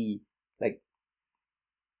see like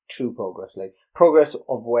true progress, like progress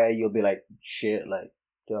of where you'll be like shit, like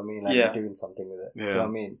do you know what I mean? Like you're doing something with it. Yeah. Do you know what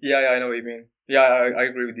I mean? Yeah, I know what you mean. Yeah, I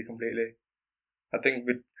agree with you completely. I think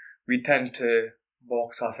we tend to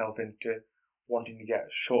box ourselves into wanting to get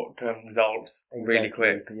short-term results really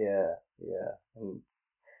quick. Yeah. And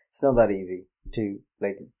it's not that easy to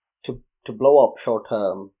like to blow up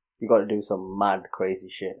short-term. You got to do some mad, crazy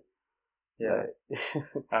shit. Yeah,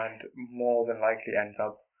 and more than likely ends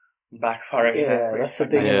up backfiring. Yeah, that's the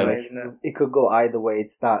thing. Like, it could go either way.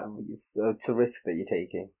 It's a risk that you're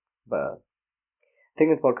taking. But the thing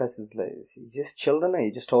with podcasts is like you're just chilling and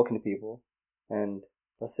you're just talking to people, and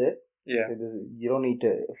that's it. Yeah, you don't need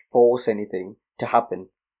to force anything to happen.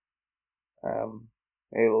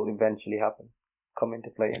 It will eventually happen, come into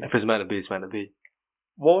play. If it's meant to be, it's meant to be.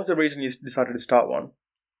 What was the reason you decided to start one?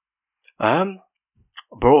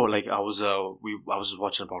 Bro, like I was just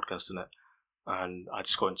watching a podcast in it, and I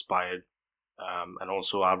just got inspired. And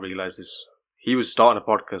also I realized this. He was starting a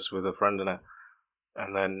podcast with a friend in it,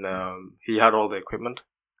 and then he had all the equipment,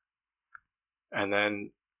 and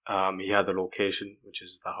then he had the location, which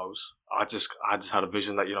is the house. I just had a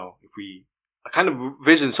vision that I kind of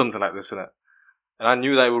visioned something like this in it, and I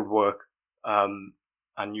knew that it would work.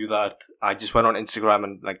 I knew that I just went on Instagram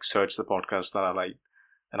and like searched the podcast that I liked.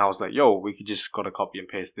 And I was like, yo, we could just gotta copy and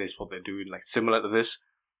paste this, what they're doing, like similar to this.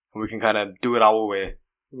 And we can kind of do it our way.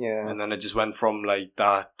 Yeah. And then it just went from like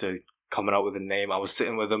that to coming out with a name. I was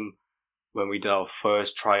sitting with them when we did our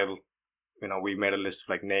first trial. You know, we made a list of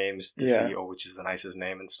like names to see, which is the nicest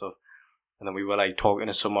name and stuff. And then we were like talking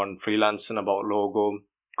to someone freelancing about logo,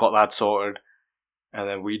 got that sorted. And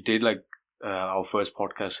then we did like our first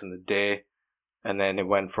podcast in the day. And then it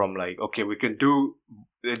went from like, okay, we can do,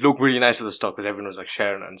 it looked really nice at the start because everyone was like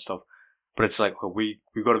sharing it and stuff. But it's like, well, we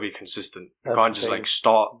got to be consistent. We can't just like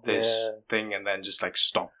start this thing and then just like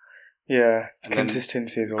stop. Yeah. And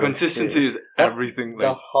consistency is everything.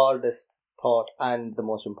 The hardest part and the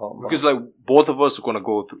most important part. Because like both of us are going to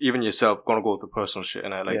go through, even yourself, going to go through personal shit.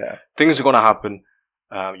 And like things are going to happen.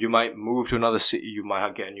 You might move to another city. You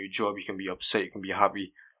might get a new job. You can be upset. You can be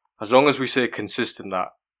happy. As long as we stay consistent that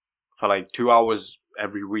for like 2 hours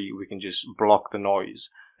every week, we can just block the noise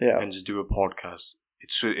and just do a podcast.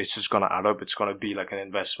 It's just going to add up. It's going to be like an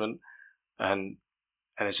investment. And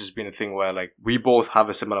it's just been a thing where like we both have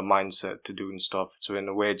a similar mindset to doing stuff. So in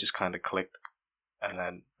a way, it just kind of clicked. And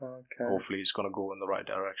then hopefully it's going to go in the right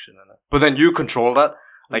direction. But then you control that.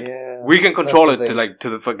 Like we can control it to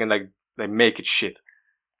the fucking like make it shit.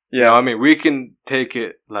 Yeah. You know what I mean? We can take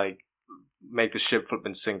it like make the ship flip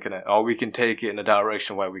and sink in it. Or we can take it in a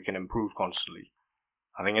direction where we can improve constantly.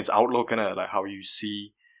 I think it's outlook in it, like how you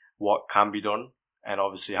see what can be done. And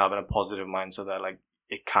obviously having a positive mindset that like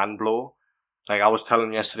it can blow. Like I was telling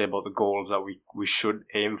him yesterday about the goals that we should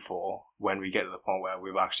aim for when we get to the point where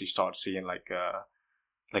we've actually started seeing like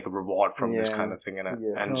a reward from this kind of thing in it.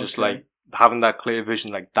 Yeah. And just like having that clear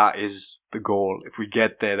vision, like that is the goal. If we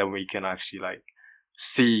get there, then we can actually like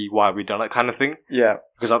see why we done it kind of thing. Yeah.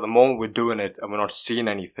 Because at the moment we're doing it and we're not seeing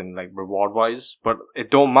anything like reward wise, but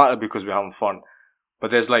it don't matter because we're having fun.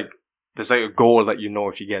 But there's like a goal that you know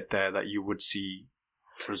if you get there that you would see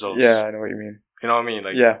results. Yeah, I know what you mean. You know what I mean?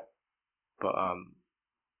 Like, yeah. But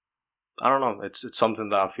I don't know. It's something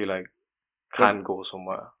that I feel like can go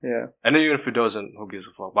somewhere. Yeah. And even if it doesn't, who gives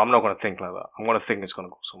a fuck? But I'm not gonna think like that. I'm gonna think it's gonna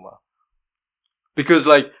go somewhere. Because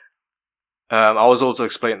like, I was also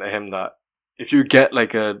explaining to him that if you get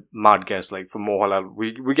like a mad guest, like for Mohalal,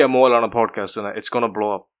 we get Mohalal on a podcast and it's gonna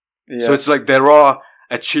blow up. Yeah. So it's like there are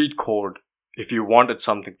a cheat code if you wanted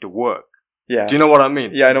something to work. Yeah. Do you know what I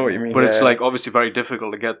mean? Yeah, I know what you mean. But it's like obviously very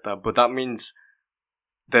difficult to get that. But that means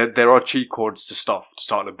there are cheat codes to stuff.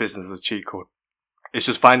 Starting a business as cheat code. It's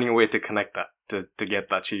just finding a way to connect that to get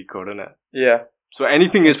that cheat code in it. Yeah. So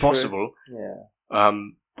anything is possible. Yeah.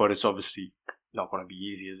 But it's obviously not going to be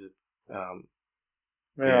easy, is it?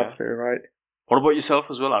 Yeah, absolutely right. What about yourself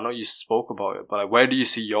as well? I know you spoke about it, but like, where do you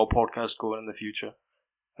see your podcast going in the future?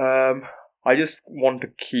 I just want to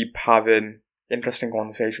keep having interesting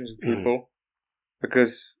conversations with people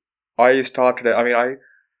because I started it. I mean,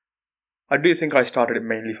 I do think I started it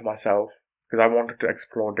mainly for myself because I wanted to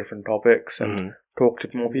explore different topics and talk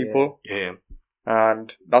to more people. Yeah.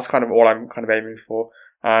 And that's kind of all I'm kind of aiming for.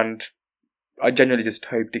 And I genuinely just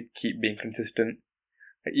hope to keep being consistent.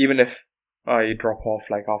 Even if I drop off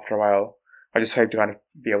like after a while, I just hope to kind of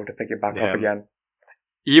be able to pick it back up again.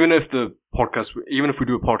 Even if we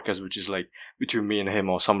do a podcast which is like between me and him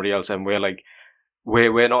or somebody else and we're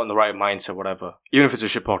not in the right mindset, whatever, even if it's a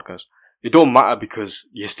shit podcast, it don't matter because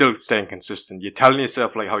you're still staying consistent. You're telling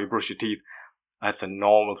yourself like how you brush your teeth. That's a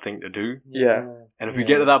normal thing to do. Yeah. And if we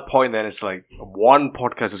get to that point, then it's like one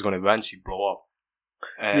podcast is going to eventually blow up.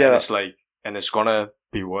 And it's like, and it's going to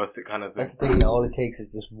be worth it kind of thing. That's the thing. All it takes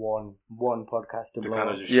is just one podcast to blow kind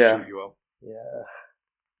up. of just shoot you up. Yeah.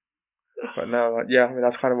 But no, I mean,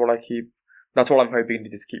 that's kind of what that's what I'm hoping to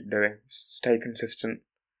just keep doing. Stay consistent.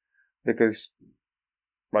 Because,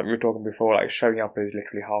 like we were talking before, like showing up is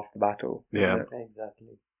literally half the battle. Yeah.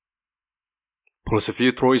 Exactly. Plus, if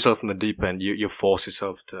you throw yourself in the deep end, you force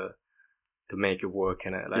yourself to make it work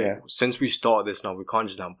in it. Like, since we started this now, we can't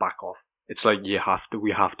just now back off. It's like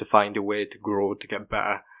we have to find a way to grow, to get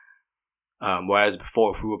better. Whereas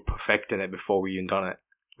before, if we were perfecting it before we even done it,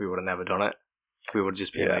 we would have never done it. We would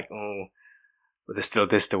just be like, oh, but there's still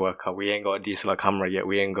this to work out. We ain't got a DSLR camera yet.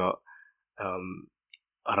 We ain't got,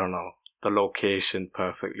 I don't know, the location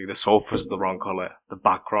perfectly. The sofa's the wrong color. The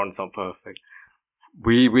background's not perfect.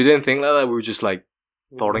 We didn't think like that. We were just like,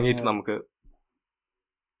 throwing it to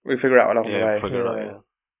we figure out along the way. Figure it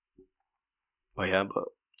out, But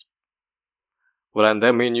well, and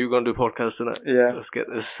then me and you going to do podcast, innit? Yeah. Let's get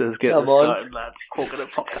this started, lad. Coconut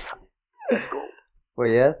podcast. Let's go. Well,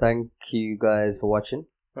 yeah, thank you guys for watching.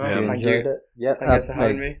 If you enjoyed it. Yeah, thanks for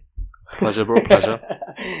having me. Pleasure, bro. Pleasure.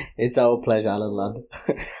 It's our pleasure, Alan Lad.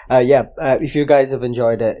 If you guys have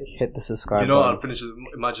enjoyed it, hit the subscribe button. I'll finish with,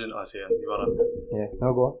 imagine us here. You gotta. Yeah,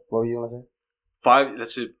 no, go on. What were you gonna say?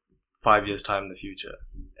 Let's say 5 years time in the future,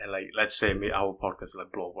 and like, let's say our podcast is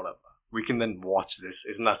like blow up, whatever. We can then watch this.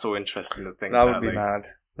 Isn't that so interesting to think? That would be mad.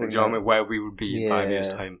 Do you know what I mean? Where we would be in 5 years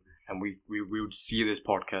time, and we would see this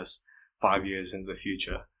podcast 5 years into the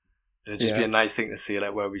future. It'd just be a nice thing to see,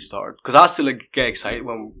 like, where we started. Because I still like, get excited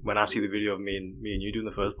when I see the video of me and you doing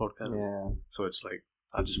the first podcast. Yeah. So it's like,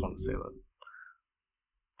 I just want to say that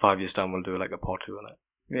 5 years time we'll do like a part 2 on it.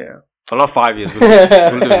 Yeah. Well, not 5 years.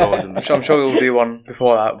 We'll do loads. I'm sure we'll do one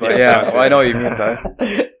before that. But I know what you mean though.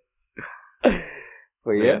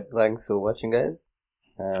 But thanks for watching, guys.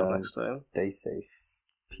 Until next time. Stay safe.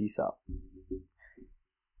 Peace out.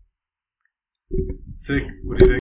 Sick. What do you think?